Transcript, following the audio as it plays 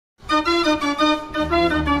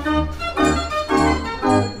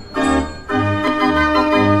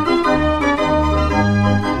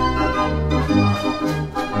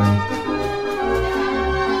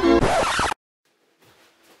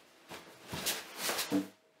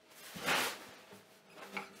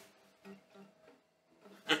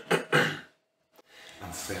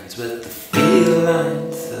friends with the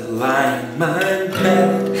felines that lie in my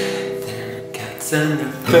bed. They're cats and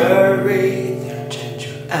they're furry, they're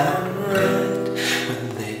ginger and red.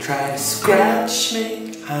 When they try to scratch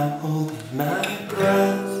me, I'm holding my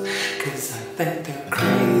breath. Cause I think they're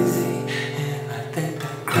crazy, and I think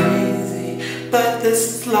they're crazy. But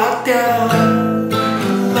this is lockdown.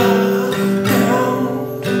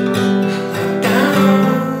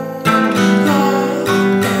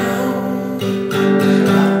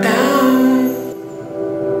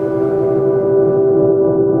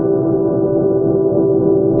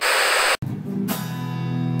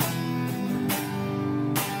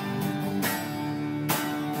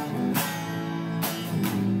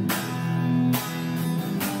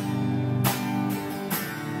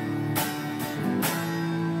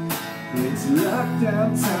 It's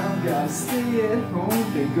lockdown time, gotta stay at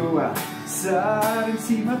home. Can't go outside and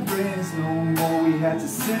see my friends no more. We had to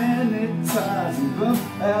sanitize and bump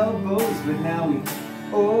elbows, but now we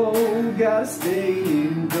all gotta stay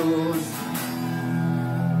indoors.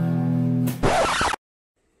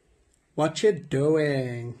 What you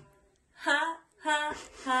doing? Ha, ha,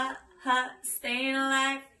 ha, ha, staying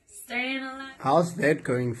alive, staying alive. How's that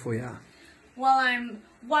going for ya? While I'm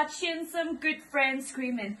watching some good friends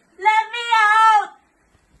screaming, "Let me out!"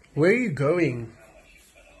 Where are you going?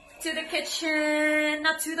 To the kitchen,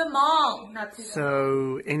 not to the mall, not to the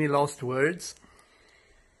So, any last words?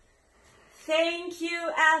 Thank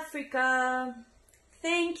you, Africa.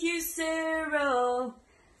 Thank you, Cyril.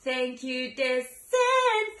 Thank you, disinfected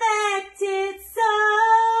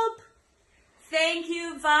soap. Thank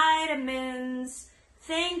you, vitamins.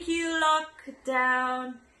 Thank you,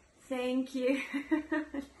 lockdown. Thank you.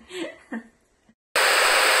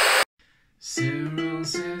 Cyril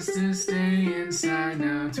says to stay inside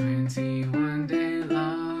now, 21-day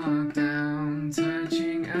lockdown.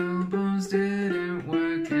 Touching elbows didn't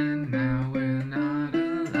work and now we're not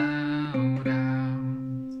allowed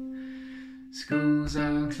out. Schools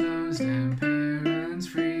are closed and parents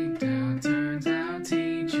freaked out. Turns out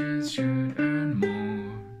teachers should earn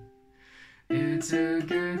more. It's a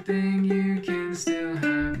good thing you can still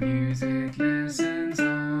have music lessons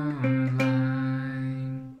online.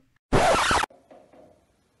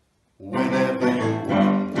 Whenever you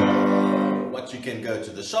wonder what you can go to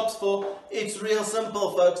the shops for, it's real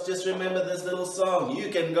simple, folks. Just remember this little song. You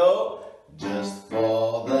can go just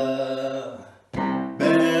for the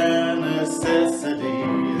bare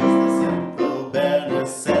necessities, the simple bare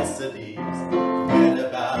necessities. Forget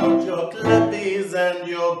about your clappies and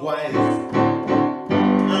your guays.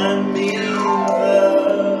 I mean the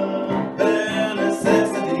bare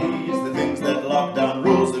necessities, the things that lockdown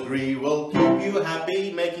rules agree will keep you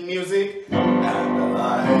happy, making music and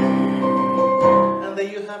alive. And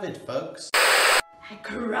there you have it, folks. A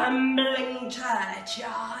crumbling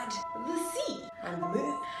churchyard, the sea and the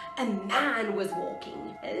moon. A man was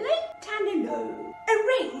walking, late and alone. A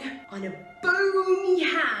ring on a bony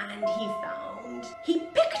hand he found. He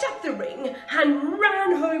picked up the ring and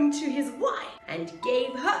ran home to his wife and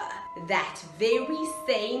gave her that very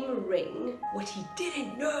same ring. What he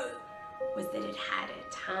didn't know was that it had a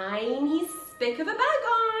tiny speck of a bug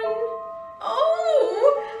on.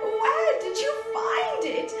 "Oh, where did you find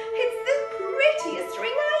it? It's the prettiest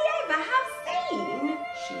ring I ever have seen,"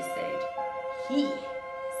 she said. He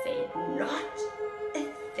said not a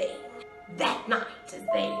thing. That night, as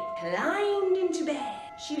they climbed into bed,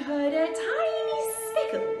 she heard a tiny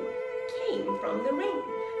speckle came from the ring.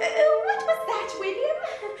 "What was that, William?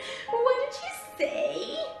 What did you say?"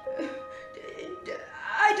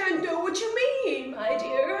 "I don't know what you mean, my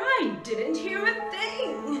dear. I didn't hear a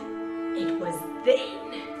thing." It was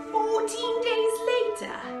then, 14 days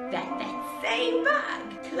later, that same bug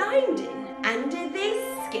climbed in under their